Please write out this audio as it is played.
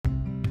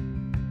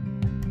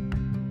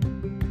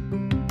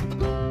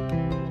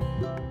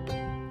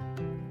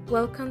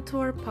Welcome to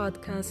our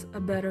podcast, A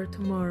Better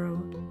Tomorrow,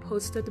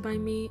 hosted by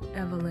me,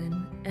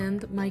 Evelyn,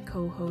 and my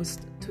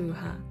co-host,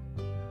 Tuha.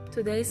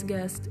 Today's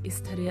guest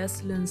is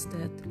Therese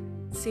Lundstedt,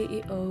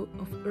 CEO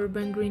of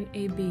Urban Green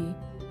AB,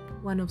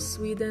 one of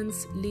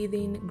Sweden's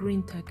leading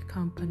green tech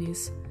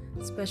companies,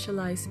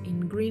 specialized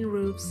in green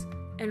roofs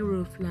and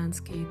roof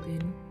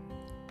landscaping.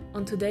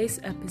 On today's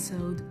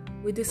episode,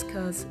 we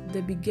discuss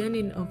the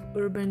beginning of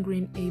Urban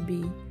Green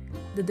AB,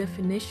 the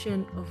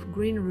definition of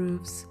green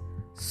roofs,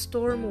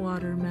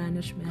 stormwater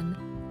management,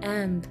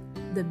 and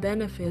the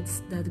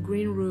benefits that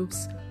green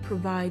roofs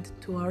provide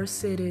to our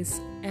cities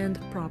and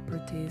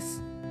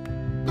properties.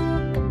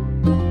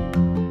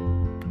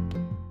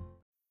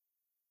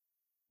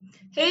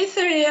 Hey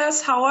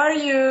Therese, how are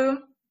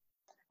you?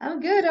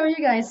 I'm good. How are you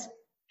guys?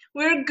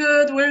 We're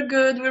good.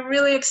 We're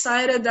really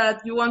excited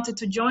that you wanted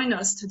to join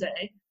us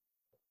today.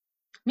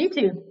 Me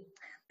too.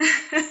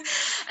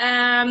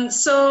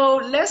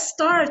 So let's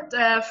start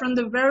from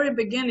the very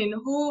beginning.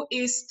 Who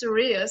is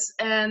Therese?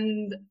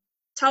 And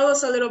tell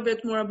us a little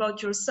bit more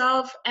about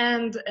yourself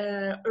and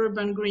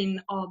Urban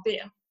Green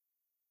AB.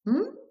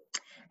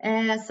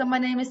 So my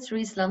name is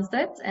Therese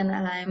Lundstedt, and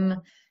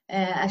I'm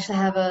actually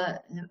have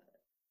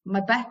my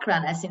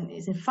background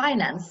is in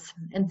finance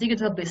and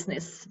digital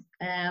business.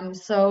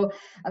 So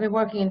I've been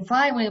working in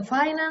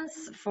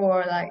finance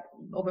for like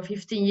over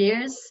 15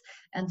 years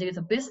and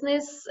digital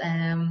business.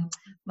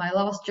 My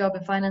last job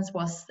in finance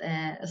was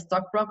a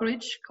stock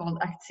brokerage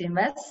called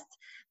Invest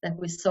that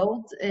we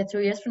sold 2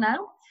 years from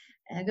now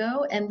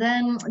ago. And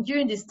then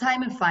during this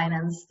time in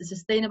finance, the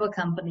sustainable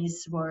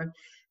companies were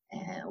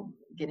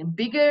getting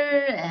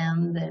bigger,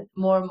 and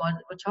more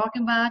we're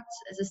talking about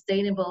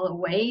sustainable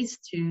ways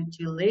to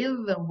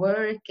live and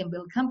work and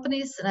build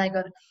companies, and I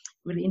got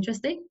really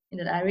interested in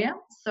that area.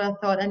 So I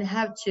thought I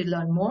have to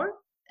learn more,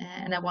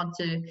 and I want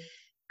to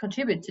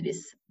contribute to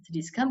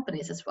these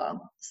companies as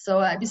well. So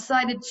I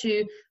decided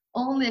to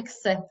only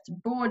accept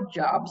board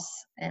jobs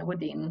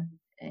within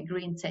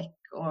green tech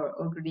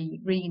or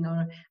green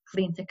or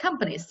clean tech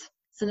companies.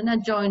 So then I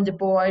joined the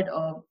board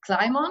of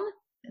Climon,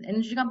 an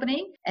energy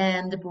company,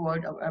 and the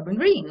board of Urban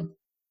Green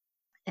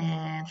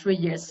 3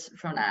 years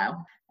from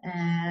now,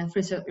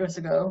 3 years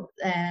ago.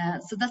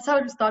 So that's how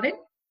it started.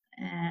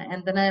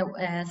 And then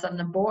I sat on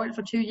the board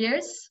for 2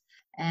 years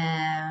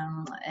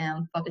and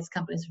thought this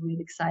company is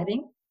really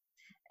exciting.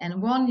 And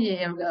 1.5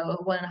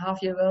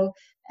 years ago,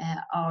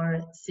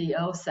 our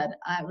CEO said,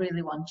 I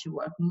really want to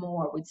work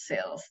more with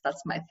sales.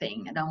 That's my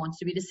thing. And I want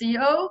to be the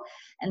CEO.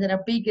 And then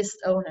our biggest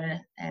owner,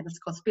 that's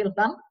called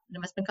Spiltan, an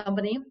investment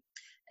company,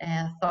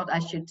 thought I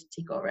should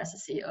take over as a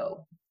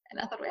CEO. And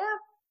I thought, yeah,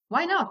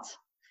 why not?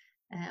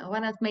 Why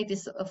not make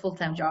this a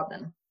full-time job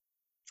then?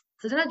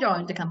 So then I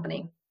joined the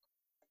company.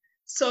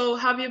 So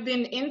have you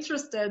been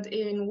interested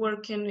in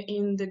working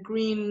in the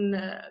green,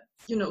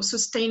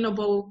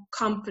 sustainable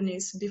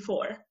companies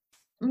before?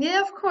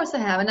 Yeah, of course I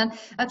have. And then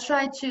I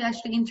tried to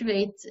actually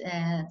integrate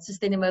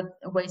sustainable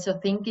ways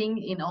of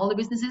thinking in all the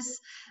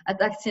businesses at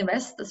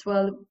Invest as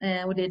well.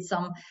 We did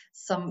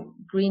some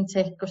green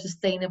tech or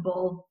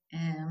sustainable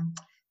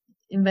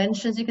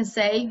inventions, you can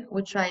say.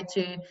 We tried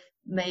to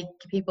make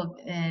people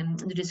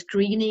do the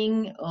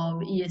screening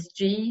of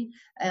ESG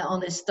on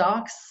their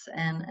stocks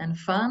and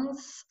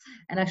funds,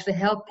 and actually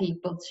help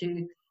people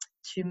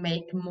to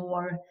make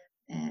more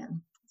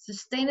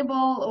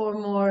sustainable or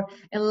more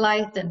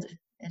enlightened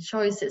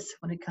choices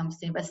when it comes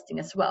to investing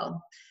as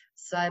well.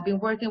 So I've been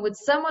working with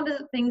some of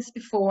the things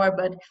before,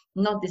 but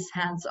not this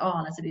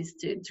hands-on as it is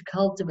to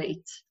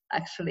cultivate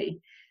actually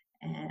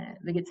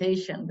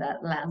vegetation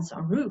that lands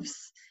on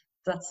roofs.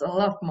 That's a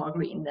lot more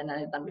green than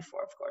I've done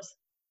before, of course.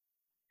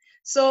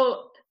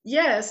 So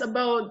yes,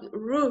 about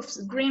roofs,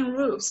 green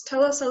roofs.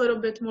 Tell us a little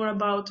bit more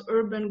about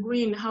Urban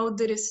Green. How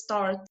did it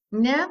start?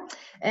 Yeah,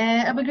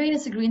 Urban Green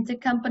is a green tech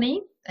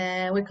company.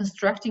 We're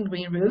constructing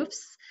green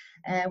roofs.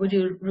 We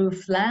do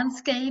roof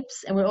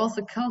landscapes, and we're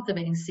also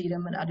cultivating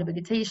sedum and other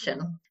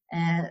vegetation.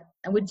 And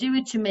we do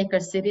it to make our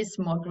cities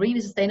more green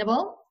and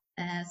sustainable.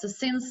 So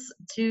since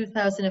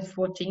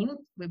 2014,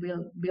 we've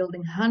been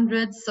building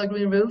hundreds of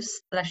green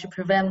roofs that actually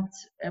prevent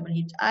urban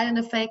heat island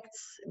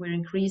effects. We're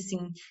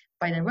increasing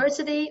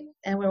biodiversity,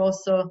 and we're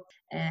also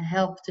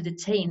help to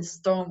detain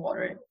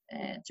stormwater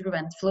to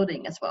prevent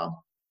flooding as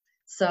well.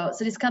 So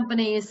this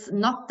company is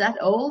not that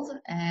old.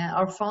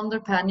 Our founder,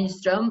 Per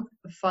Nyström,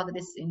 founded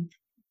this in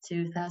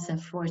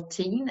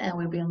 2014, and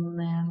we've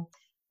been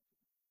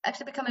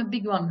actually becoming a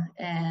big one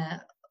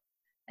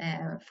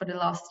for the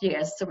last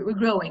years. So we're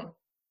growing.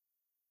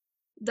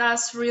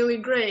 That's really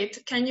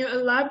great. Can you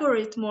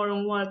elaborate more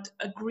on what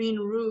a green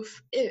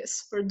roof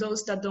is for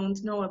those that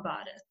don't know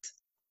about it?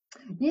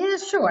 Yeah,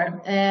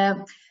 sure.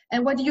 And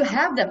why do you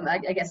have them? I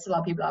guess a lot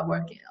of people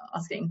are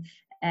asking.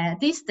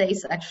 These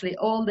days, actually,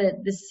 all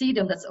the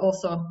sedum that's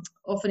also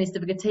often is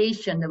the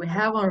vegetation that we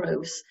have on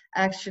roofs,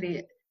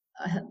 actually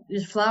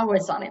there's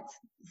flowers on it.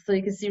 So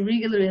you can see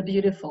really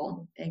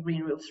beautiful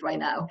green roofs right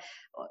now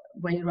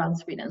where you around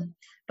Sweden.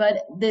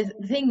 But the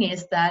thing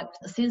is that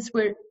since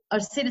our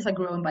cities are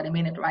growing by the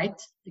minute, right?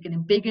 They're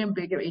getting bigger and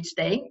bigger each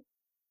day.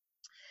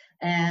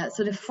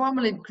 So the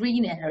formerly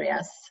green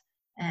areas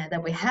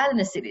that we had in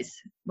the cities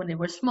when they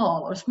were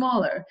small or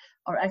smaller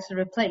are actually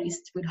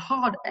replaced with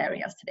hard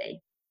areas today.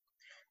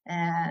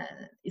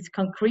 It's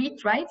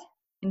concrete, right,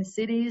 in the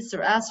cities,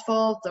 or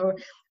asphalt,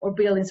 or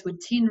buildings with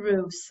tin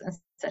roofs,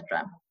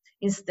 etc.,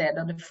 instead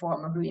of the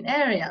former green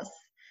areas.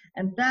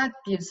 And that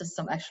gives us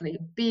some actually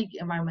big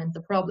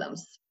environmental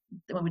problems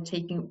when we're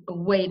taking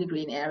away the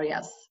green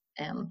areas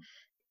and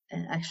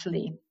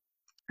actually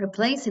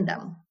replacing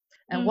them.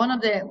 And one of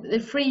the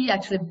three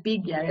actually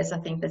big areas, I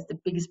think that's the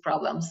biggest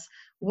problems.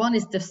 One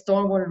is the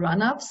stormwater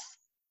runoffs,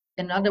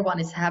 another one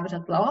is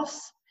habitat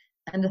loss,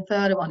 and the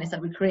third one is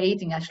that we're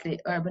creating actually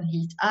urban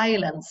heat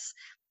islands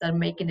that are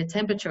making the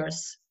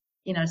temperatures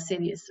in our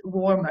cities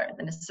warmer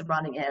than the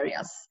surrounding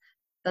areas.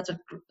 That's what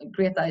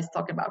Greta is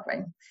talking about,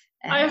 right?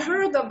 I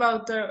heard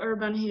about the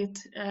urban heat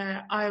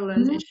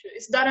island issue.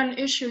 Is that an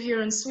issue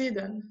here in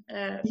Sweden?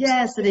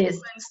 Yes, it is.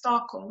 In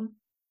Stockholm.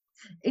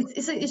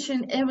 It's an issue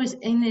in every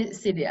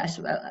city as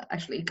well,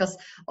 actually, because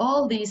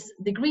all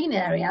the green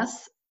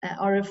areas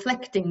are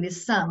reflecting the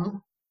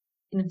sun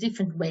in a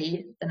different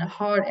way than a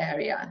hard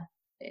area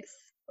is,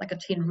 like a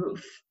tin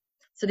roof.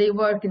 So they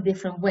work in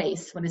different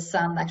ways when the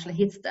sun actually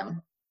hits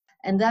them.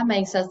 And that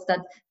makes us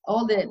that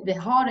all the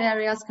hard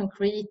areas,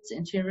 concrete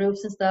and tin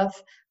roofs and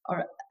stuff,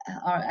 are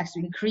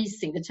actually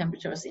increasing the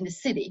temperatures in the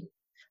city.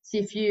 So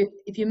if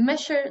you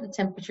measure the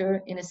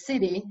temperature in a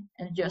city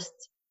and just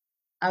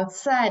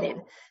outside it,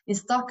 in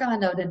Stockholm, I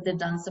know that they've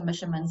done some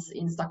measurements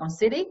in Stockholm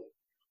city,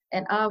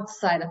 and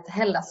outside of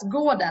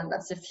Hellasgården,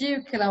 that's a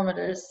few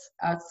kilometers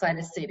outside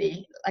the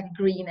city, like a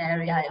green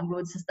area and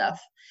woods and stuff.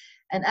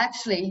 And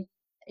actually,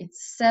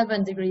 it's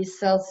 7 degrees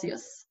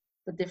Celsius,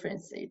 the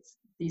difference is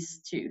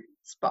these two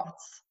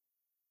spots.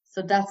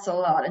 So that's a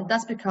lot, and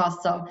that's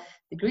because of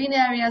the green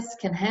areas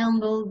can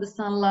handle the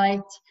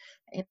sunlight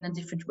in a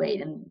different way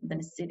than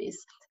the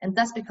cities. And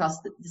that's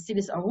because the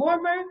cities are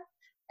warmer,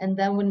 and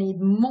then we need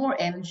more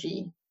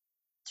energy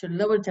to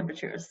lower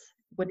temperatures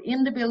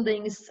within the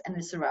buildings and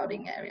the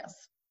surrounding areas.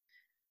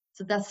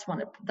 So that's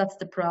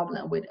the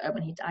problem with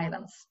urban heat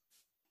islands.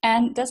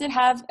 And does it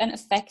have an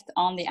effect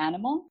on the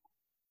animal?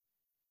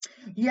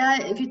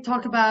 Yeah, if you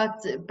talk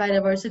about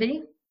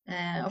biodiversity,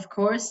 of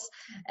course,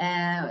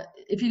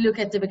 if you look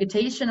at the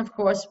vegetation, of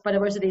course,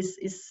 biodiversity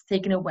is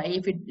taken away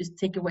if you just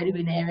take away the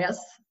green areas.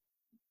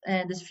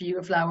 There's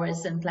fewer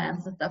flowers and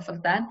plants and stuff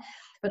like that.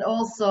 But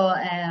also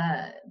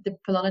the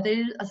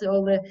pollinators, as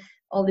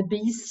all the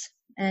bees,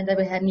 and that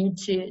we need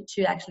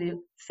to actually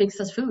fix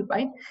us food,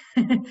 right?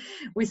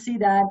 We see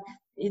that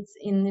it's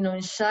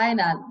in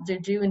China, they're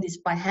doing this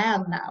by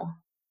hand now,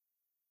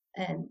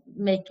 and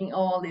making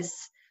all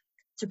this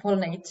to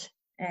pollinate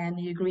and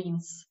new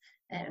greens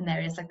and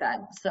areas like that.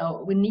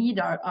 So we need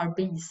our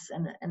bees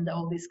and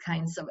all these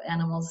kinds of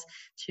animals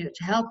to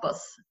help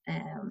us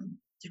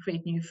to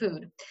create new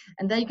food.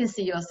 And then you can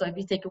see also, if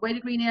you take away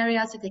the green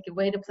areas, you take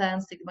away the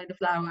plants, take away the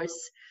flowers,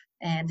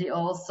 and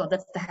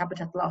that's the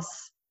habitat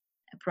loss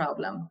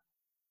problem.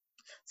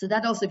 So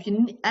that also, if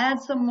you add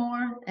some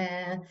more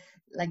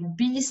like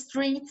bee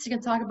streets, you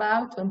can talk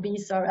about when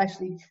bees are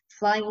actually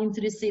flying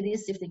into the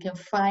cities, if they can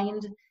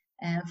find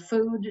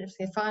food, if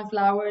they find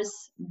flowers,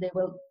 they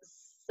will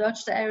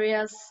search the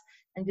areas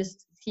and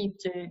just keep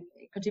to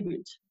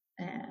contribute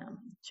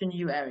to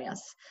new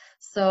areas.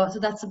 So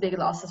that's a big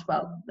loss as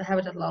well. The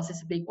habitat loss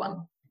is a big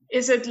one.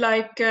 Is it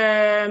like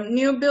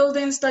new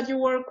buildings that you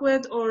work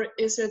with, or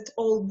is it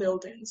old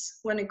buildings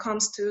when it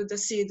comes to the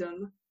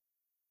sedum?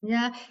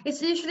 Yeah,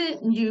 it's usually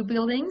new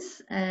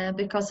buildings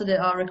because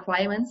there are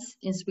requirements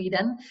in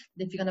Sweden.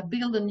 If you're going to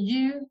build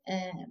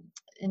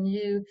a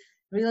new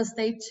real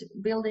estate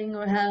building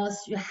or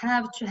house, you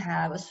have to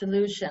have a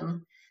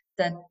solution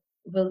that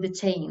will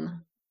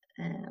detain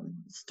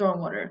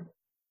stormwater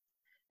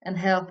and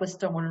help with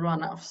stormwater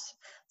runoffs.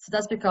 So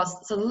that's because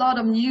a lot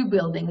of new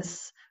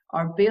buildings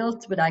are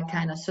built with that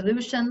kind of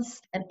solutions.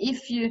 And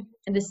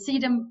the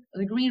sedum,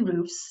 the green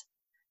roofs,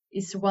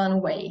 is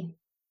one way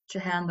to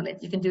handle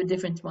it. You can do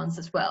different ones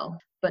as well.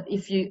 But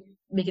if you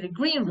make it a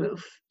green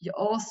roof, you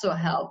also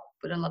help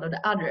with a lot of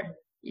the other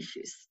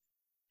issues,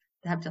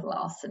 the habitat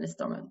loss and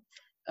the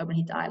urban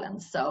heat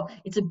islands. So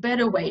it's a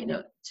better way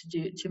to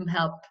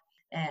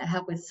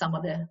help with some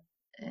of the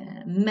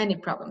many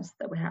problems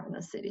that we have in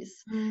the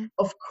cities.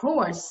 Of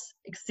course,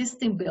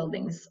 existing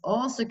buildings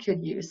also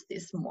could use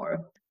this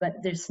more, but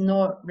there's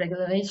no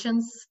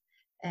regulations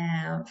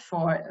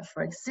for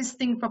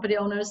existing property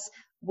owners,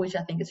 which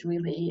I think is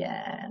really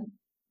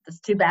that's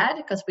too bad,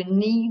 because we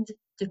need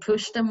to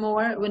push them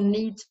more. We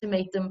need to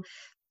make them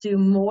do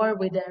more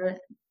with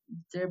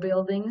their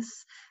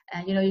buildings.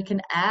 And you can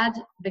add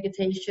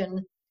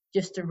vegetation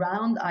just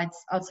around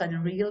outside the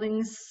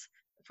railings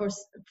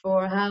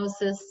for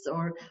houses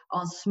or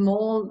on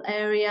small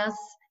areas.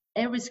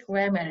 Every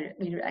square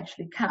meter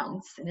actually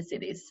counts in the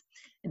cities,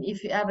 and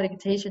if you add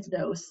vegetation to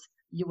those,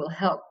 you will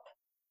help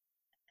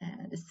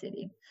the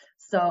city.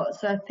 So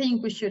I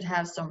think we should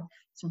have some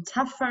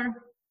tougher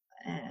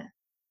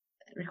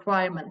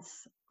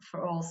requirements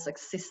for all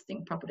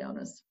existing property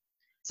owners.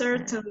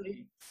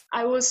 Certainly.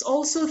 I was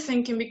also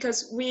thinking,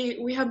 because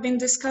we have been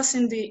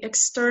discussing the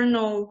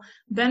external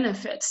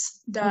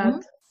benefits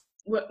that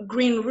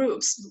green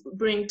roofs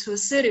bring to a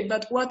city,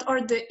 but what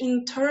are the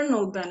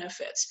internal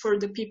benefits for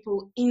the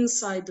people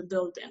inside the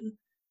building?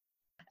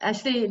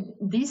 Actually,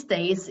 these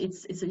days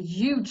it's a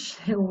huge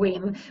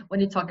win when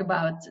you talk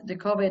about the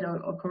COVID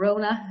or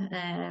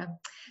Corona,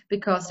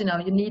 because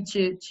you need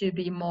to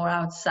be more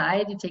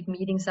outside. You take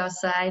meetings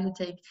outside.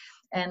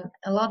 And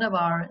a lot of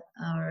our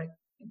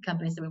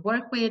companies that we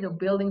work with, or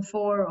building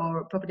for,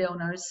 or property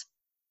owners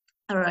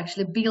are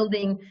actually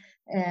building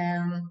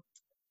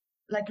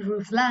like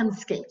roof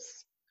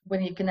landscapes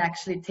when you can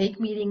actually take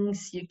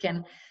meetings. You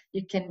can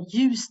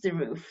use the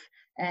roof.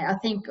 I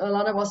think a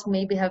lot of us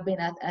maybe have been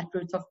at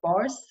rooftop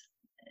bars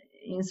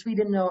in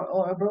Sweden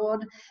or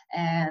abroad,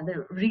 and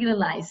they're really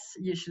nice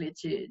usually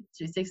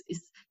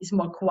it's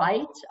more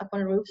quiet up on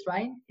the roofs,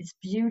 right? It's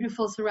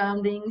beautiful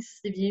surroundings,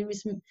 the view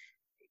is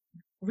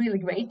really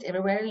great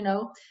everywhere,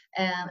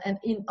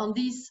 and on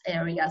these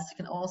areas you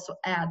can also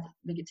add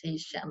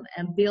vegetation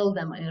and build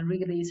them in a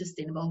really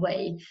sustainable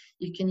way.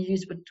 You can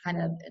use what kind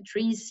of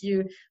trees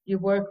you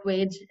work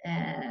with.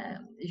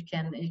 You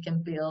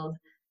can build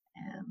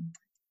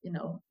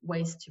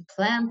ways to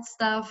plant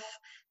stuff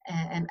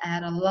and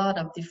add a lot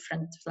of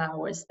different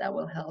flowers that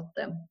will help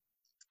them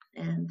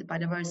and the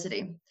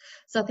biodiversity.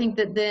 So I think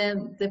that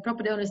the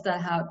property owners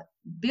that have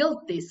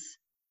built these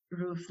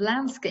roof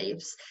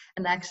landscapes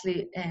and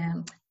actually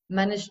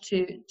managed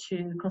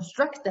to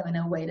construct them in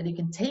a way that you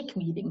can take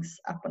meetings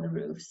up on the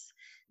roofs,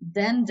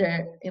 then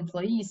their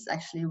employees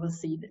actually will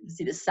see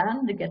the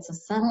sun, they get some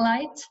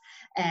sunlight,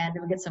 and they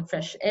will get some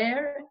fresh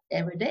air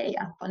every day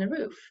up on the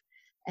roof.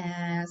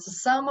 So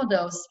some of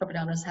those property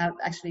owners have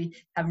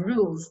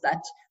rules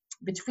that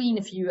between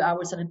a few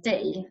hours on a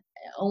day,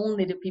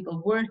 only the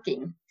people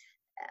working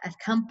at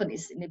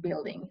companies in the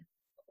building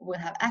will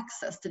have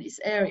access to these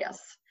areas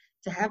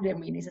to have their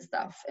meetings and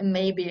stuff. And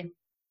maybe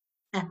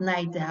at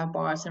night they have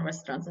bars and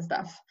restaurants and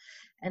stuff.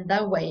 And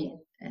that way,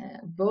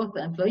 both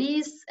the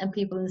employees and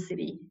people in the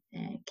city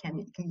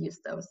can use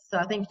those. So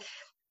I think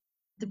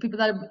the people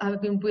that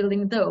have been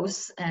building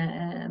those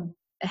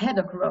ahead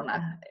of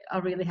Corona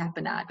are really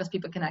happy now, because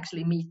people can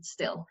actually meet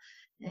still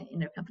in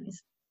their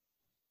companies.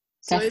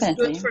 So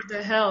Definitely. It's good for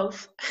the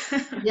health.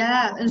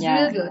 Yeah, it's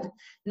really good.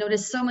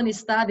 There's so many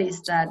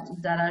studies that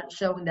are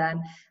showing that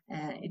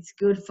it's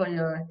good for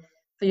your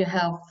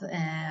health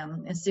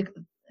and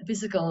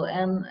physical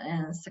and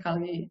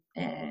psychology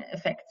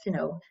effects,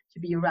 to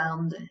be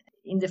around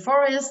in the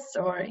forests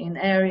or in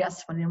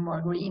areas when they're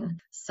more green.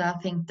 So I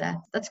think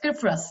that's good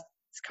for us.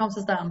 It calms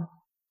us down.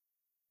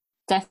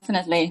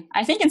 Definitely.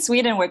 I think in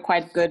Sweden we're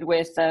quite good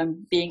with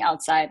being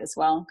outside as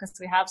well, because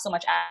we have so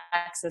much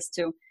access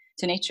to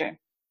nature.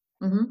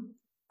 Mm-hmm.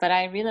 But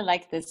I really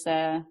like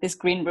this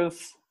green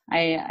roof.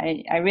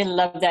 I really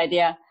love the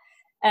idea.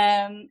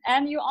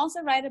 And you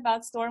also write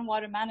about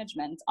stormwater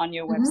management on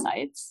your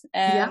website.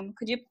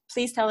 Could you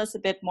please tell us a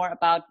bit more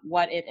about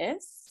what it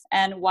is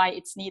and why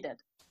it's needed?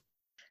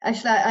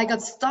 Actually, I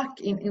got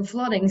stuck in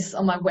floodings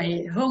on my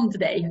way home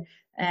today.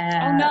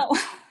 Oh no!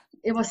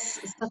 It was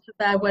such a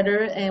bad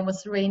weather, and it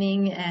was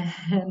raining,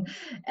 and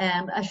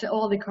actually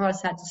all the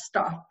cars had to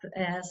stop.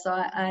 So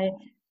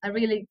I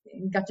really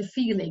got the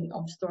feeling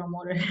of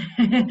stormwater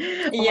on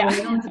my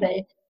way home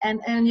today.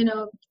 And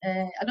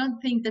I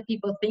don't think that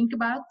people think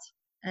about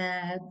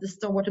the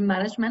stormwater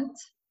management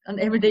on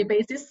an everyday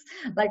basis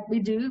like we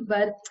do,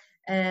 but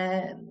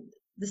the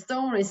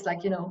stormwater is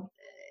like,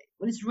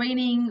 when it's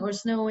raining or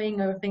snowing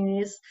or everything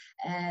is,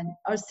 and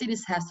our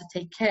cities has to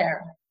take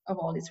care of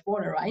all this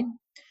water, right?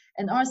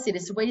 And our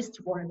cities'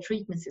 wastewater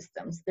treatment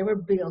systems, they were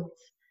built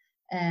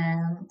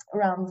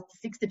around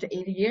 60 to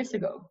 80 years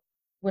ago,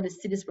 when the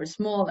cities were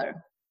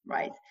smaller,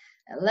 right?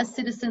 Less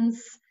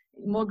citizens,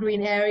 more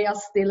green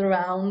areas still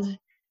around,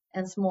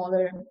 and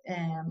smaller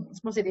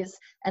small cities.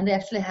 And they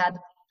actually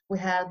we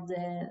had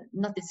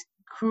not this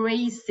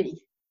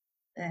crazy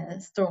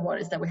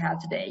stormwaters that we have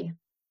today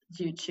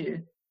due to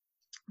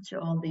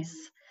all this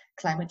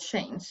climate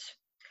change.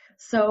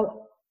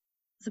 So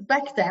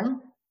back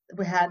then,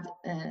 we had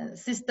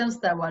systems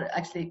that were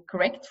actually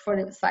correct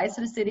for the size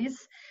of the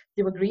cities.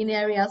 There were green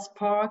areas,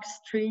 parks,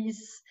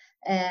 trees,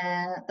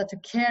 that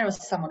took care of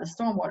some of the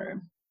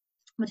stormwater.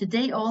 But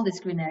today, all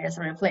these green areas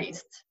are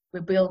replaced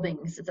with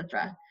buildings,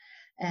 etc.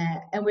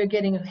 And we're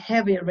getting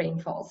heavier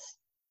rainfalls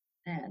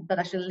that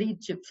actually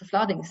lead to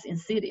floodings in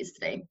cities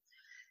today.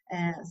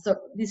 So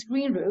these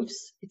green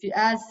roofs, if you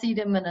add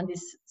sediment and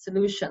these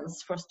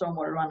solutions for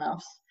stormwater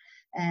runoffs,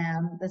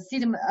 the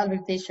sediment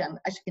aggregation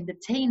actually can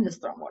detain the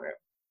stormwater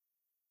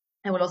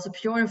and will also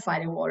purify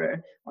the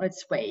water on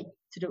its way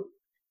to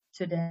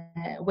the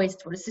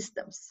wastewater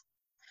systems.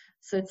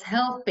 So it's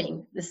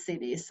helping the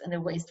cities and the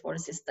wastewater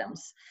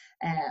systems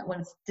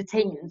when it's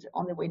detained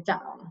on the way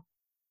down.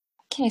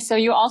 Okay, so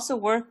you also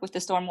work with the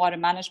stormwater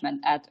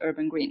management at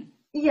Urban Green.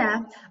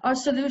 Yeah, our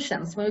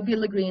solutions, when we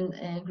build a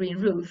green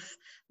roof,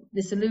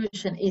 the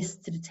solution is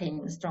to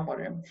detain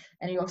stormwater.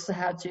 And you also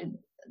have to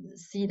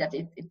see that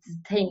it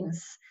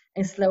detains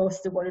and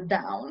slows the water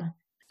down.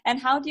 And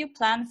how do you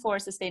plan for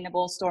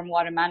sustainable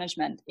stormwater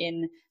management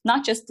in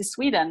not just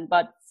Sweden,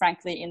 but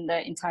frankly in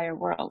the entire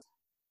world?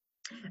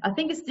 I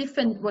think it's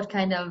different what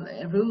kind of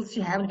rules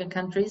you have in different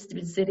countries,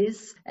 different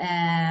cities.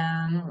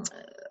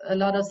 A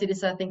lot of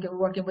cities, I think, are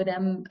working with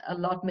them a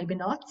lot, maybe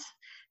not.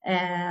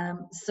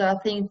 So I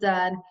think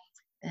that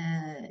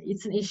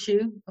it's an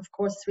issue. Of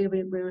course,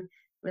 we're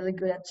really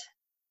good at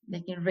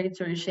making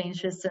regulatory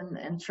changes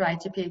and try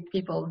to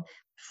people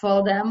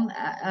follow them.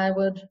 I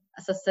would,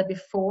 as I said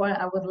before,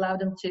 I would allow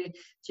them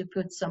to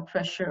put some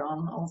pressure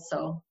on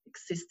also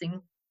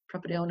existing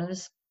property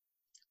owners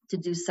to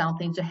do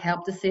something to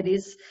help the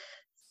cities.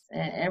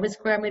 Every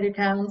square meter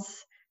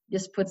counts.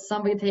 Just put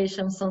some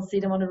vegetation, some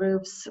sedum on the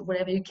roofs,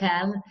 whatever you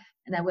can,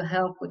 and that will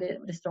help with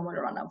the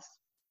stormwater runoffs.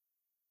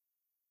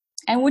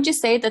 And would you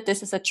say that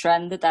this is a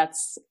trend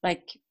that's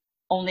like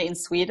only in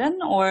Sweden,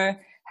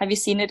 or have you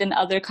seen it in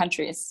other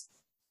countries?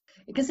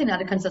 You can see in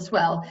other countries as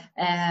well.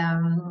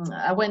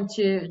 I went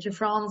to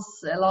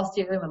France last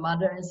year with my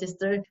mother and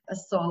sister. I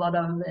saw a lot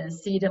of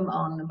sedum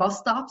on bus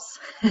stops.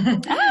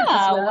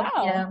 Wow.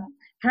 Yeah.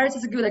 Paris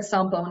is a good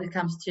example when it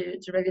comes to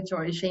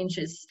regulatory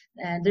changes.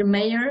 Their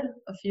mayor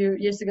a few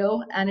years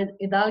ago, Anne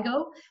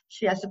Hidalgo,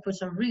 she actually put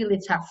some really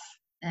tough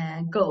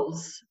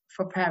goals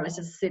for Paris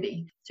as a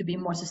city to be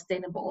more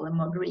sustainable and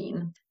more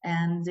green.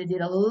 And they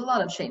did a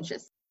lot of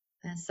changes.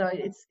 And so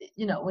it's,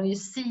 you know, when you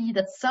see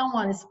that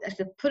someone is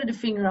actually putting the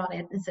finger on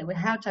it and say, we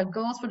have to have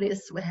goals for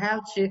this, we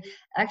have to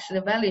actually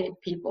evaluate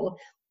people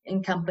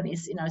in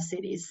companies in our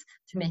cities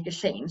to make a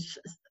change,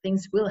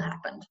 things will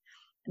happen.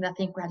 And I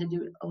think we have to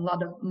do a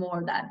lot of more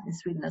of that in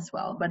Sweden as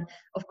well. But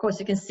of course,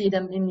 you can see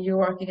them in New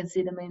York, you can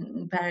see them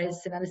in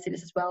Paris, and other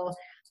cities as well.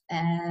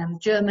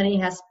 Germany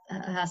has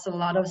a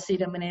lot of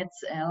sedum in it,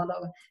 a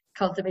lot of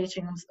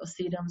cultivation of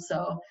sedum.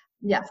 So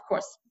yeah, of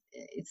course,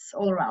 it's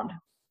all around.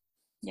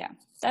 Yeah,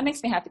 that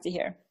makes me happy to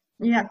hear.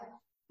 Yeah.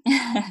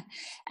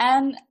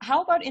 And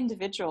how about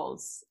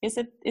individuals? Is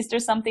there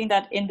something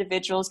that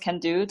individuals can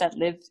do that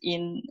live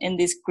in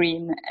these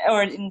green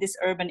or in these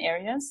urban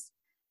areas?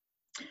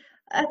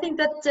 I think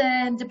that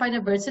the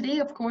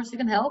biodiversity, of course, you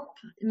can help.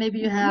 Maybe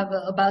you have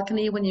a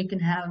balcony when you can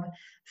have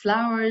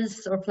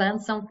flowers or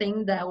plant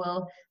something that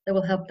will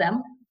help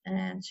them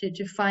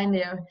to find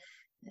their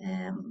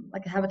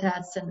like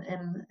habitats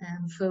and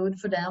food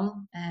for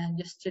them, and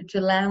just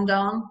to land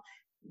on.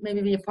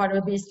 Maybe be a part of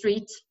a bee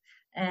street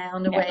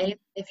on the way.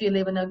 If you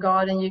live in a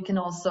garden, you can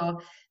also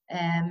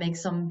make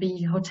some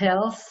bee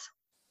hotels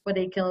where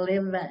they can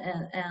live,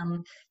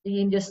 and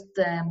you can just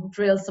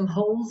drill some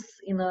holes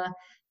in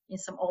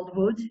some old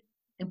wood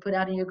and put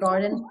out in your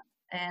garden,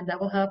 and that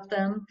will help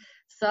them.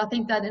 So I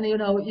think that, and you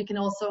know, you can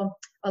also,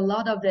 a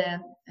lot of the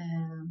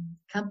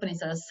companies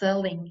that are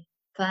selling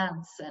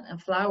plants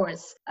and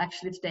flowers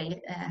actually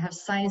today have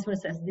signs where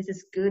it says this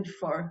is good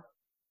for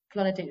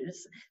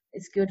pollinators,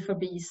 it's good for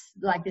bees,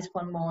 like this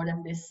one more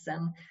than this.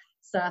 And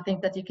so I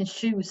think that you can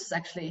choose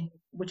actually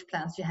which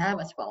plants you have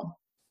as well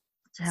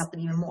to help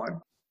them even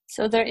more.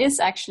 So there is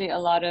actually a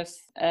lot of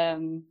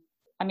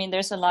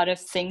there's a lot of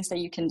things that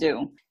you can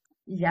do.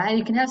 Yeah, and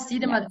you can have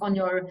sedum on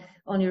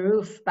your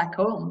roof back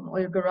home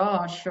or your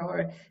garage,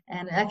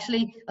 and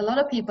actually a lot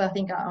of people I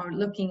think are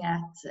looking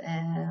at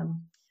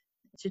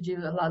to do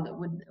a lot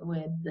with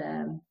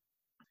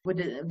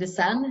the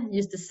sun,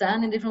 use the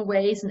sun in different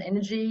ways and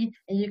energy,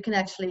 and you can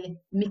actually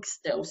mix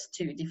those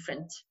two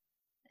different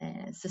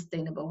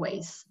sustainable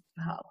ways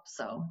to help.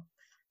 So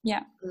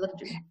yeah, a lot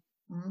to do.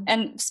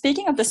 And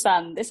speaking of the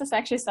sun, this is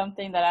actually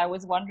something that I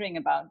was wondering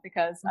about,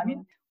 because I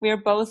mean, we're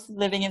both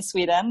living in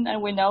Sweden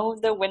and we know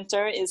the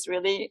winter is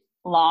really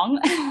long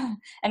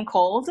and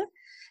cold.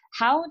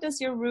 How does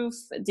your roof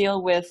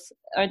deal with,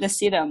 or the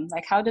sedum,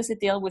 like how does it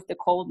deal with the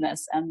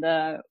coldness and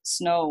the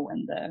snow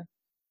and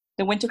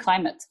the winter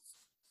climate?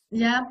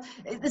 Yeah,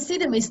 the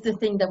sedum is the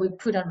thing that we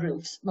put on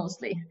roofs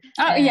mostly.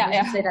 Oh,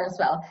 yeah. Say that as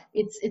well.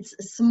 It's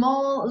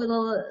small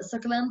little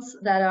succulents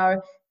that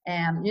are,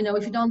 you know,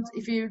 if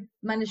you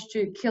manage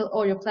to kill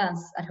all your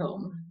plants at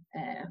home,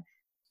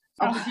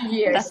 after a few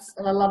years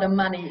and a lot of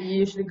money, you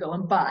usually go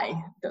and buy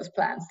those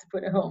plants to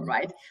put at home,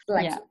 right?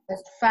 Like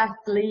fat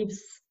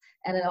leaves,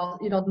 and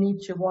you don't need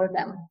to water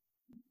them;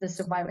 they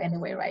survive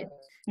anyway, right?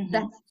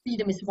 That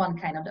sedum is one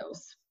kind of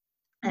those.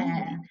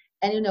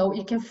 And you know,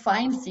 you can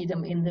find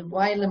sedum in the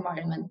wild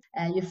environment.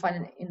 You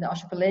find it in the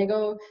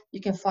archipelago.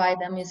 You can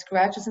find them in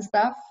scratches and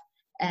stuff,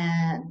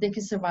 and they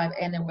can survive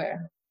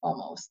anywhere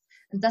almost.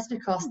 And that's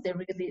because they're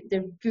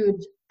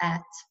good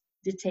at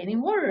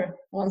detaining water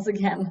once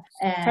again.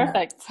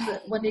 Perfect. So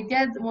when they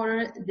get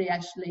water, they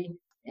actually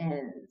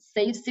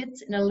saves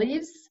it in the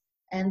leaves,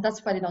 and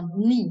that's why they don't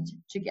need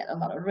to get a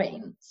lot of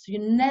rain. So you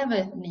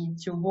never need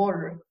to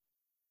water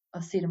a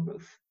sedum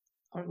roof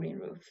or green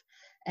roof.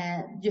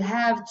 You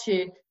have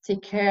to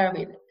take care of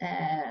it,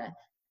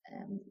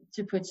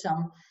 to put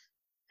some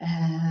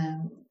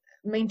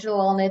mineral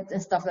on it and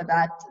stuff like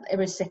that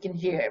every second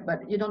year,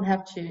 but you don't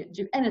have to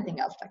do anything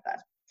else like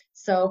that.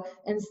 So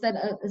instead,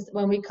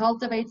 when we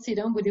cultivate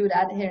sedum, we do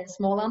that here in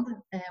Småland,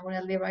 where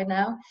I live right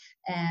now.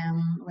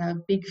 We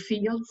have big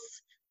fields,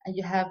 and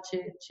you have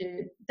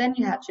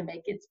to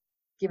make it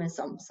given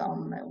some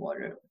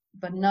water.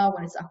 But now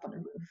when it's up on the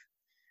roof,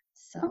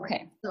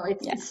 so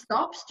it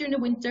stops during the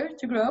winter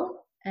to grow,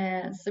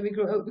 and so we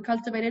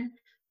cultivate it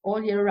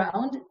all year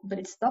round, but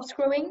it stops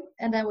growing,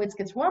 and then when it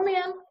gets warm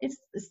again, it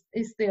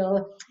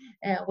still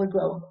will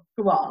grow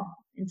on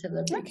until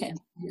the big and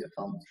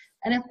beautiful.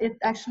 And it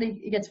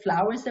actually gets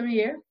flowers every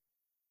year,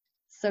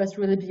 so it's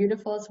really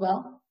beautiful as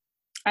well.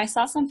 I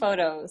saw some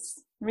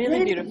photos,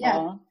 really beautiful.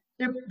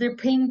 Yeah. They're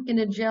pink and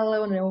they're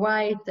yellow and they're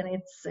white, and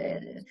it's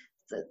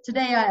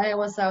today I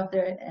was out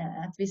there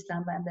at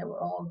Vislanda, and they were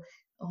all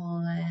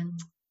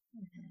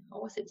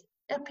what was it?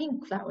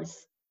 Pink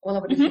flowers all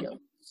over the field.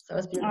 So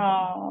it's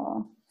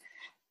beautiful.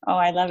 Oh,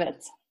 I love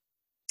it.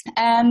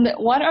 And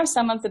what are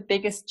some of the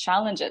biggest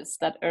challenges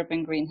that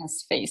Urban Green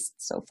has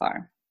faced so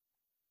far?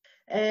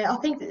 I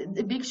think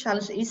the big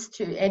challenge is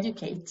to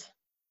educate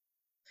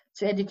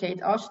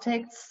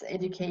architects,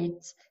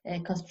 educate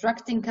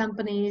constructing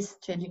companies,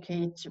 to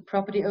educate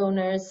property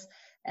owners,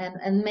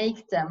 and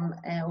make them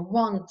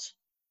want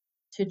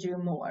to do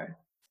more,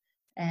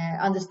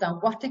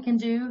 understand what they can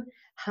do,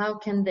 how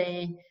can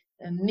they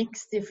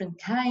mix different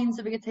kinds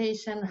of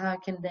vegetation, how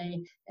can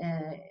they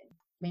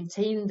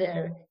maintain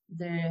their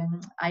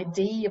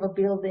idea of a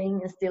building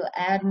and still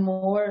add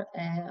more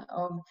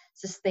of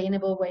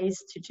sustainable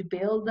ways to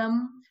build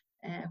them,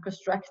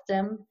 construct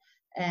them,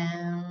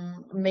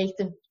 and make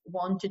them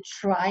want to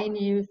try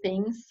new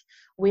things.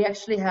 We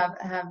actually have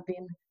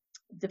been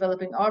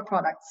developing our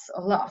products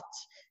a lot.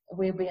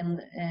 We've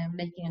been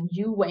making a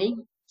new way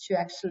to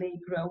actually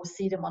grow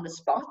sedum on the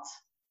spot.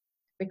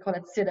 We call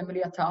it sedum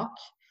miljötak.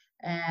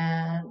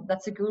 And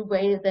that's a good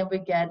way. Then we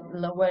get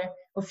lower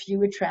or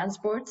fewer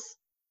transports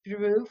to the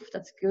roof.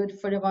 That's good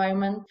for the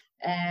environment.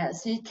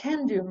 So you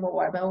can do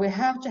more, but we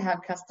have to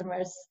have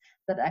customers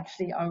that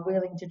actually are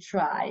willing to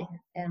try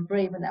and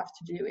brave enough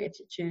to do it,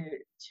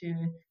 to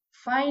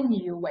find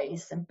new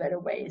ways and better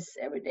ways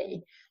every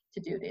day to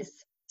do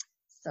this.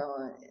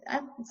 So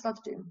it's a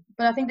lot to do.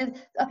 But I think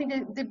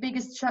the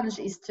biggest challenge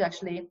is to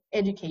actually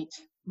educate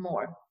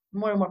more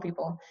and more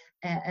people,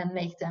 and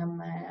make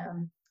them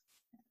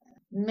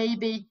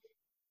maybe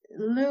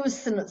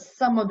loosen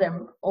some of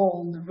them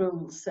old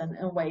rules and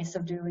ways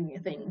of doing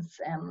things,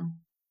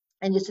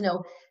 and just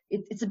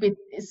it's a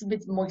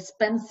bit more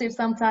expensive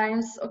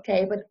sometimes.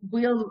 Okay, but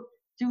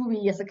do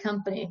we as a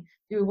company,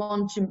 do we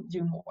want to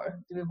do more?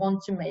 Do we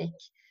want to make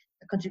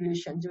a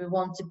contribution? Do we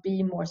want to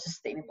be more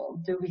sustainable?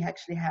 Do we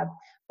actually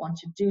want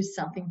to do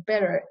something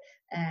better?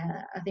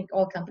 I think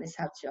all companies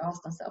have to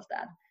ask themselves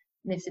that.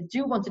 And if they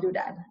do want to do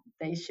that,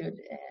 they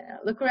should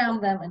look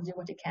around them and do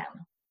what they can.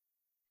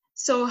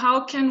 So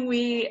how can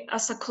we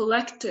as a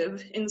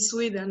collective in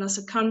Sweden, as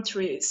a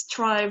country,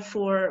 strive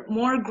for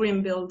more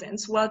green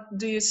buildings? What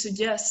do you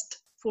suggest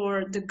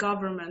for the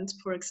government,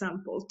 for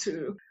example,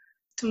 to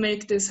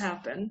make this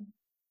happen?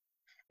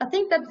 I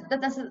think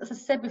that as I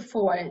said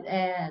before,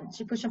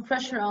 to put some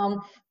pressure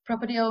on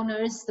property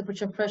owners, to put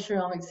some pressure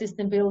on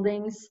existing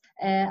buildings.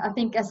 I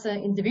think as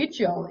an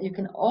individual, you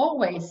can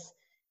always,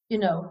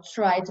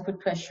 try to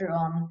put pressure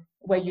on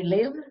where you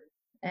live.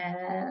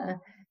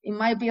 In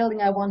my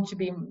building,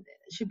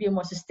 should be a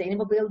more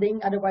sustainable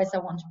building. Otherwise, I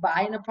want to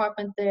buy an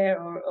apartment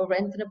there or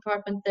rent an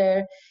apartment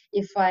there.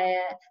 If I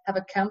have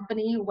a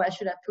company, where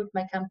should I put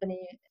my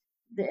company?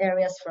 The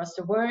areas for us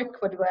to work.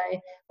 What do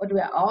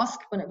I ask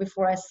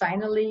before I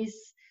sign a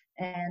lease?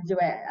 And do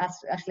I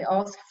actually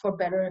ask for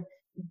better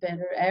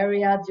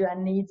area? Do I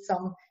need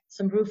some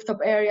rooftop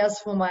areas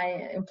for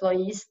my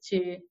employees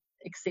to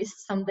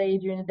exist someday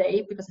during the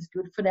day, because it's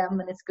good for them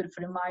and it's good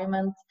for the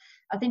environment?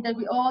 I think that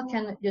we all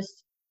can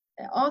just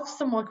ask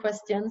some more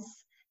questions,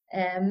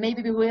 and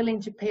maybe be willing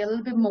to pay a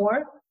little bit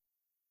more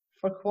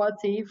for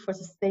quality, for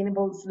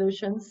sustainable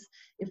solutions.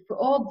 If we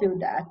all do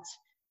that,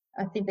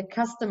 I think the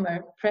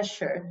customer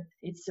pressure,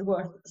 it's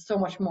worth so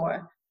much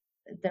more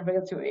than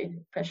regulatory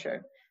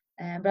pressure.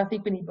 But I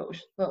think we need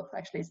both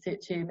actually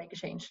to make a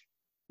change.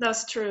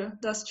 That's true,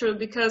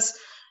 because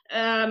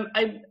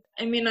I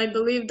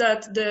believe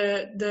that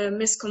the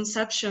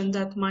misconception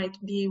that might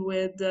be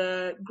with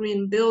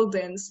green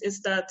buildings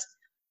is that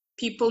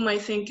people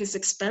might think it's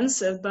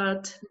expensive,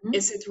 but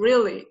is it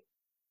really?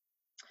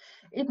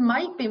 It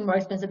might be more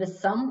expensive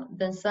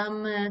than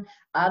some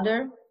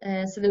other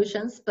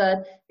solutions,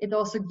 but it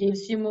also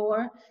gives you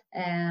more.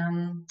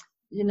 The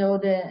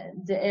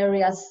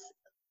areas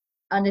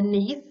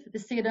underneath the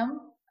sedum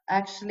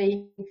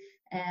actually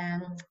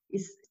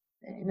is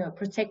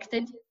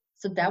protected,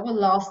 so that will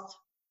last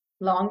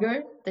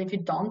longer than if you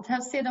don't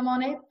have sedum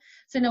on it.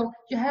 So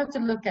you have to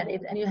look at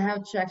it, and you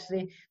have to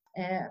actually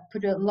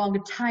put a longer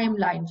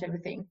timeline to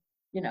everything.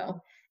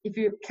 If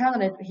you count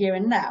on it here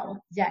and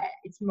now,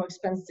 it's more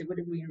expensive with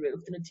a green roof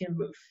than a tin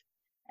roof,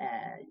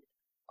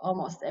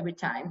 almost every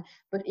time.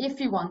 But if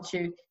you want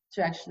to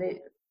actually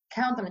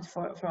count on it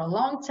for a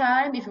long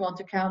time, if you want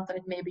to count on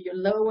it, maybe you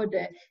lower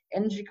the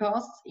energy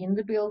costs in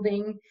the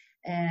building,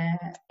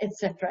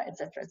 etc.,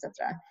 etc.,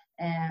 etc.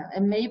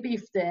 And maybe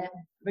if the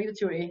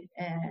regulatory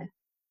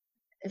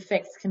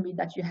effects can be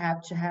that you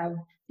have to have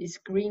this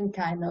green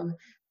kind of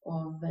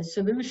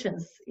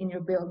solutions in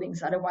your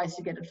buildings, otherwise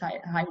you get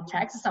a higher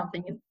tax or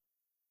something.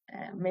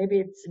 Maybe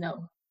it's,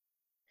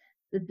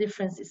 the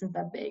difference isn't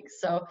that big.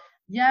 So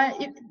yeah,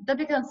 that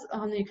becomes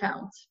on the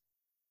account.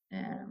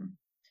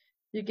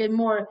 You get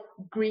more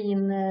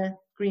green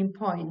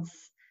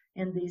points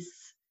in these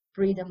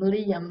BREEAM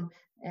LEEAM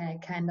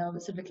kind of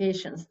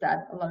certifications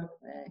that a lot of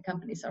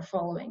companies are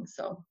following.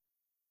 So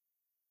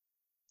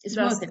it's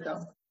worth it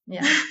though.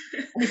 Yeah.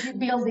 And if you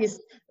build these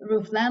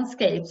roof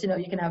landscapes, you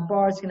can have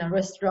bars, you can have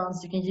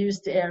restaurants, you can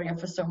use the area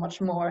for so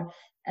much more.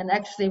 And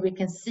actually we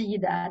can see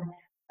that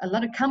a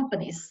lot of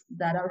companies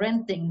that are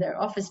renting their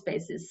office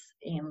spaces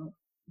in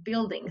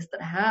buildings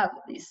that have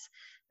these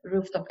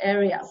rooftop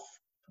areas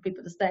for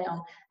people to stay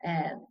on,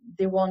 and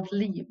they won't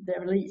leave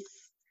their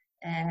lease.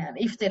 And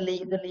if they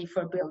leave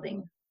for a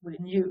building with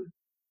a new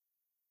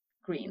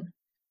green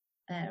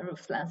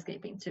roof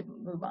landscaping to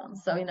move on.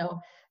 So,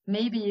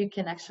 maybe you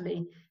can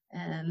actually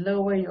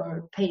lower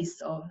your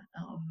pace of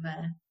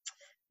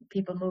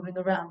people moving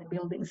around the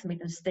buildings and make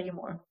them stay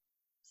more.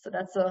 So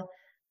that's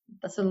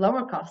a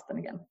lower cost then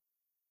again.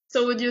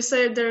 So would you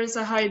say there is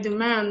a high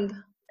demand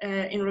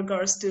in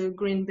regards to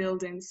green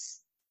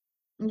buildings?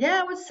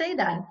 Yeah, I would say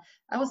that.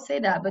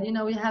 But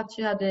you have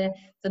to have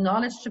the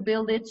knowledge to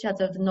build it. You have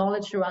to have the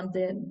knowledge around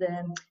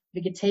the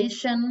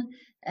vegetation,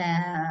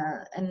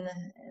 and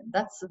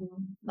that's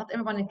not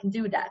everyone can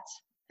do that.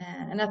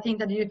 And I think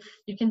that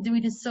you can do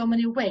it in so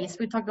many ways.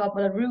 We talked about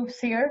the roofs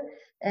here.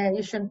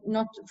 You should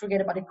not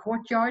forget about the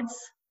courtyards.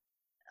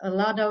 A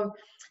lot of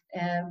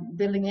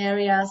building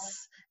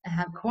areas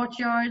have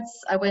courtyards.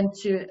 I went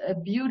to a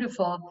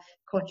beautiful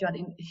courtyard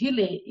in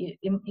Hyllie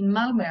in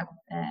Malmö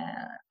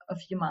a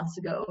few months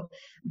ago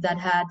that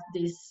had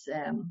these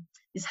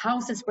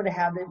houses where they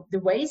have the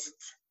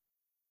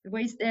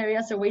waste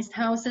areas or waste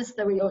houses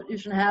that we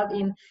usually have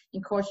in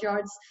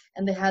courtyards,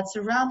 and they had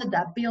surrounded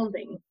that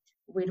building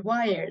with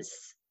wires,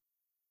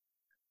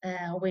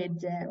 with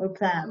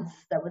plants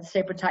that would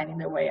serpentine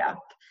their way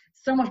up.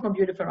 So much more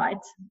beautiful, right,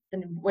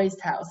 than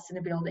waste house in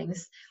the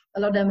buildings. A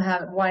lot of them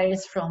have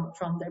wires from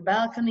their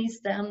balconies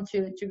down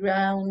to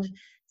ground.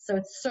 So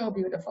it's so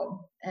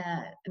beautiful,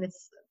 and it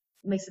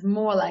makes it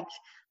more like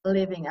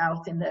living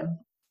out in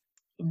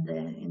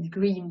the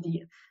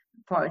green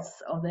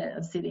parts of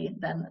the city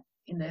than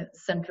in the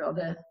center of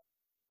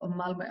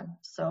Malmö.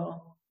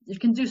 So you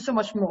can do so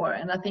much more,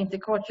 and I think the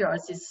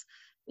courtyards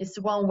is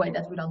one way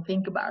that we don't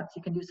think about.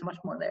 You can do so much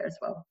more there as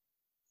well.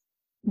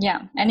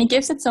 Yeah, and it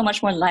gives it so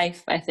much more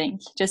life, I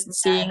think, just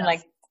seeing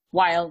like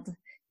wild,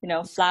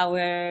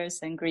 flowers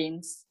and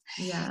greens.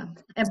 Yeah,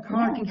 and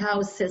parking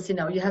houses,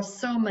 you have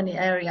so many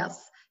areas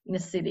in a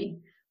city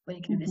where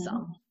you can do this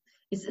on.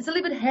 It's a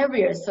little bit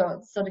heavier,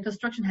 so the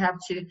construction have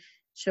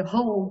to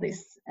hold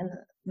this and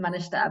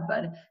manage that,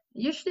 but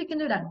usually you can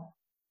do that.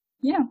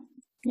 Yeah.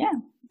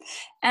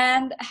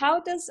 And how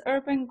does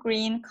urban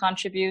green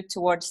contribute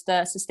towards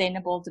the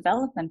sustainable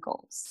development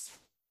goals?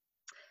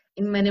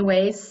 In many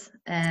ways.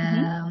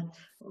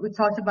 We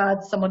talked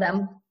about some of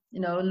them,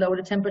 lower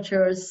the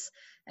temperatures,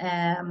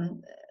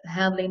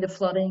 handling the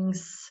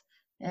floodings,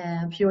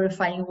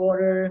 purifying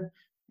water.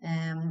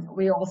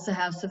 We also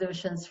have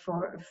solutions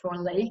for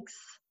lakes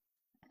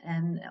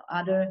and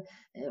other.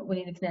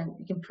 You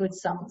can put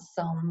some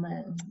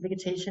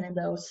vegetation in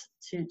those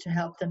to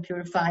help them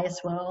purify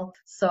as well.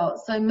 So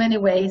in many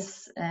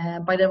ways,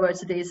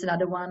 biodiversity is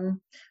another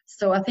one.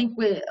 So I think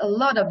a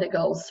lot of the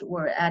goals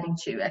we're adding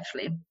to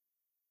actually.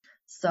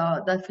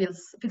 So that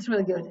feels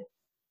really good.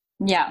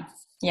 Yeah,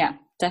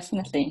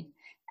 definitely.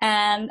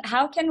 And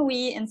how can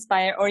we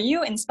inspire, or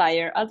you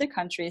inspire, other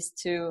countries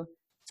to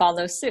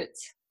follow suit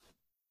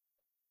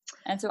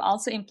and to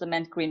also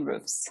implement green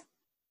roofs?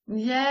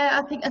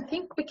 Yeah, I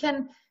think we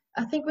can.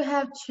 I think we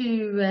have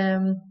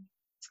to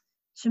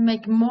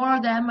make more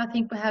of them. I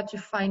think we have to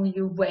find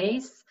new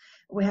ways.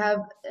 We have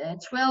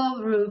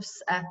 12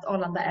 roofs at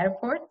Arlanda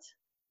Airport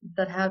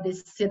that have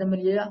this Zero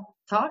Miljö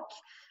talk,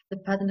 the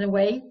patented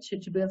way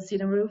to build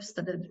cedar roofs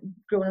that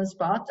grow on the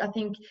spot. I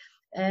think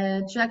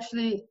to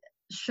actually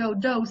show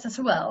those as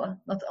well,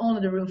 not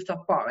only the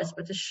rooftop bars,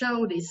 but to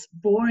show these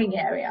boring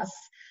areas,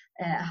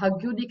 how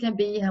good it can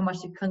be, how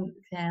much you can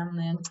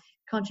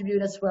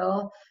contribute as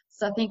well.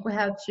 So I think we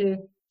have to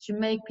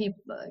make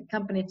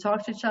company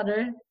talk to each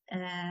other,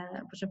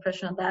 put some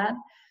pressure on that.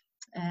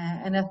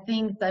 And I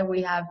think that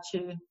we have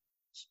to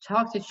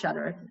talk to each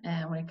other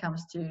when it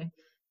comes to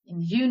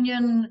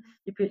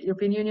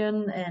European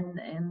Union and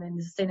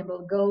in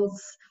sustainable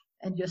goals,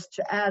 and just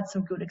to add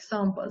some good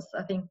examples.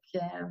 I think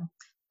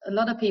a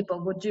lot of people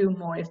would do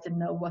more if they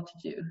know what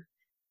to do.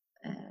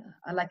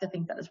 I like to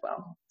think that as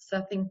well. So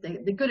I think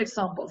the good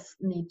examples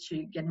need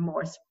to get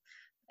more,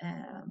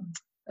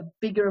 a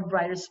bigger,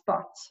 brighter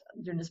spot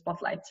during the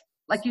spotlight,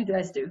 like you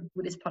guys do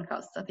with this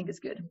podcast. I think it's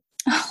good.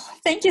 Oh,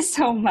 Thank you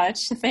so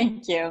much.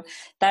 Thank you.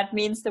 That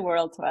means the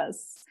world to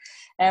us.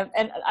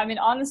 And I mean,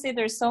 honestly,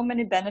 there's so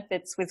many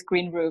benefits with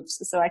green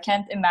roofs. So I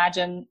can't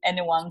imagine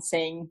anyone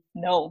saying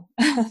no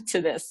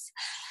to this.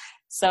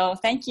 So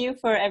thank you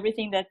for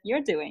everything that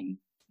you're doing.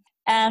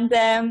 And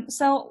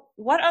so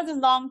what are the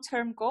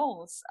long-term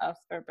goals of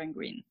Urban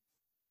Green?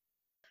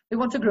 We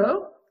want to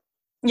grow.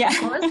 Yeah. Of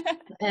course.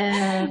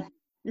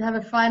 You have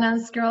a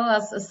finance girl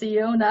as a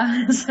CEO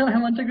now, so I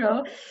want to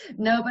grow.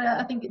 No, but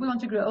I think we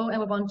want to grow, and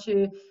we want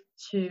to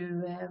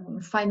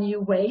find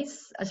new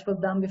ways, as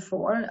we've done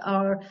before.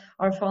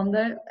 Our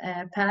founder,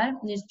 Per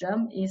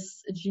Nyström,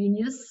 is a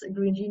genius, a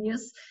green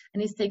genius,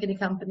 and he's taken the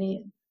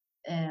company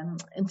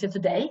until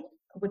today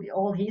with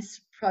all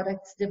his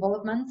product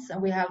developments,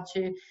 and we have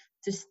to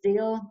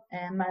still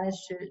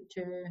manage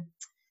to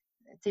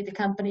take the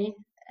company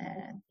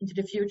into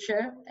the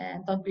future,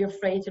 and don't be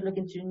afraid to look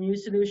into new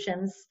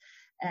solutions,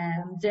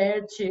 and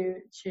dare to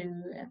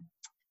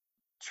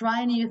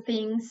try new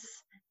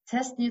things,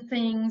 test new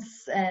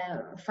things,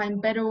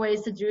 find better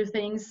ways to do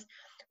things.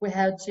 We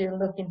have to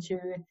look into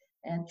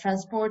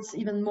transports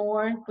even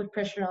more, put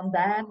pressure on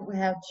that. We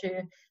have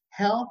to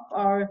help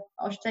our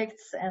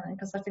architects and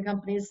construction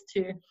companies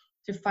to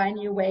find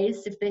new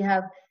ways. If they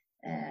have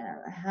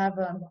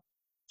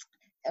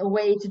a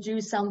way to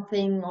do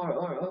something,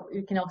 or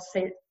you can also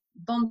say,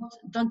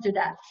 don't do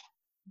that,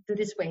 do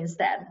this way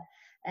instead.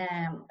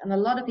 And a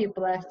lot of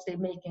people are actually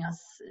making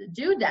us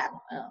do that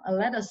and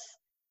let us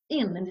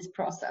in this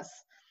process.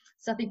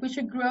 So I think we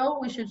should grow.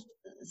 We should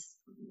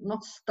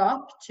not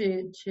stop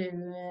to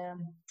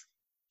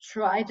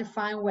try to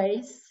find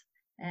ways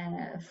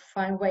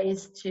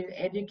to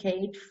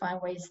educate,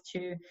 find ways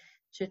to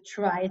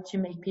try to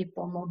make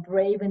people more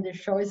brave in their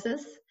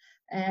choices.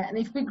 And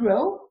if we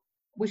grow,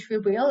 which we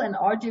will and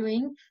are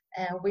doing,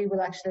 we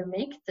will actually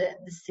make the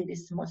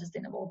cities more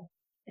sustainable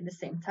in the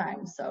same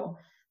time. So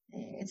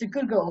it's a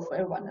good goal for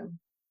everyone.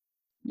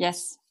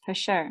 Yes, for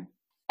sure.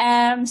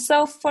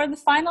 So for the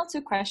final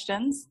two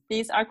questions,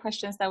 these are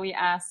questions that we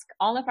ask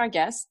all of our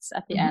guests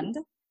at the end.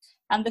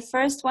 And the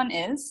first one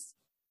is,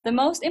 the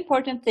most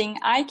important thing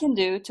I can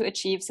do to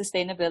achieve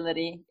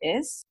sustainability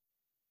is?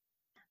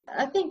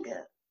 I think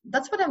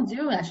that's what I'm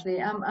doing,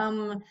 actually.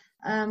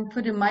 I'm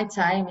putting my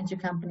time into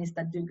companies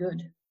that do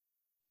good.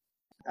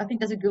 I think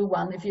that's a good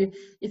one. If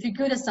you're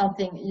good at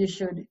something, you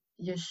should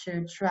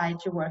try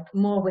to work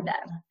more with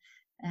that.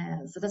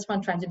 So that's what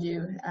I'm trying to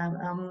do.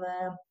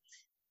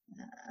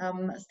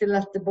 I'm still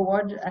at the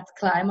board at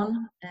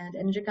Climon, an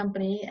energy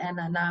company, and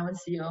now I'm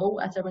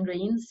CEO at Urban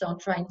Green. So I'm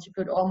trying to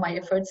put all my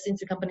efforts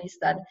into companies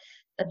that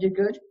do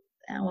good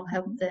and will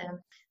help the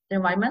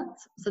environment.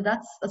 So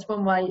that's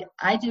one why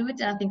I do it,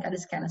 and I think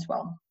others can as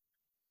well.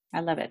 I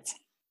love it.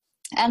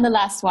 And the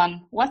last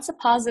one, what's a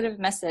positive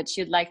message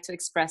you'd like to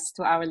express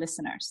to our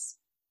listeners?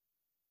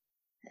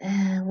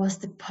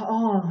 It's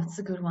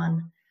a good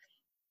one.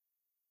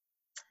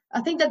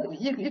 I think that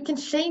you can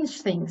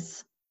change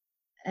things.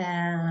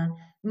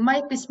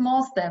 Might be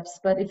small steps,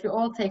 but if you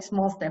all take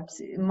small steps,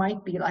 it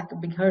might be like a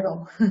big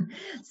hurdle.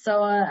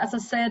 So as I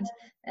said,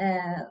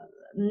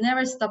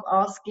 never stop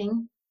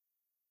asking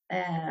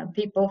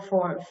people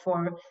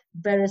for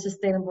better,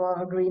 sustainable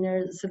or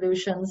greener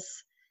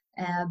solutions.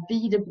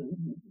 Be the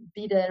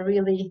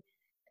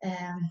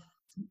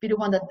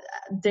one that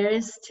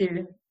dares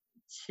to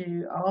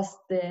ask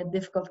the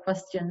difficult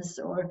questions,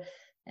 or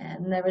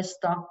never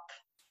stop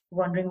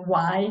wondering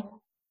why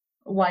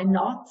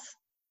not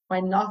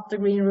the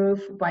green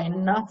roof, why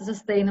not the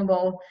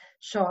sustainable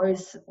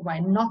choice, why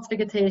not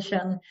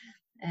vegetation,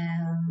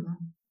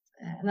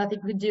 and I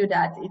think we do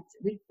that,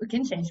 we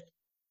can change.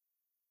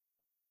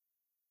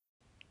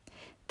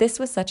 This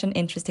was such an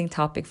interesting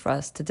topic for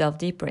us to delve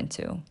deeper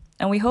into,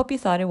 and we hope you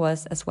thought it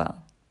was as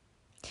well.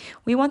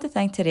 We want to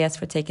thank Therese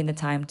for taking the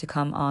time to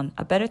come on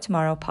A Better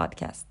Tomorrow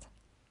podcast.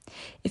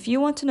 If you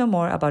want to know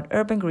more about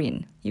Urban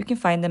Green, you can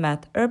find them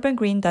at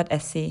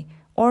urbangreen.se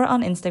or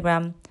on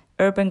Instagram,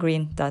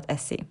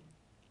 urbangreen.se.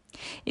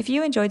 If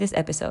you enjoyed this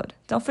episode,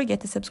 don't forget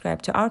to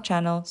subscribe to our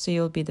channel so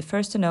you'll be the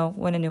first to know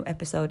when a new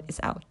episode is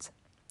out.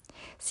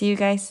 See you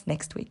guys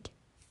next week.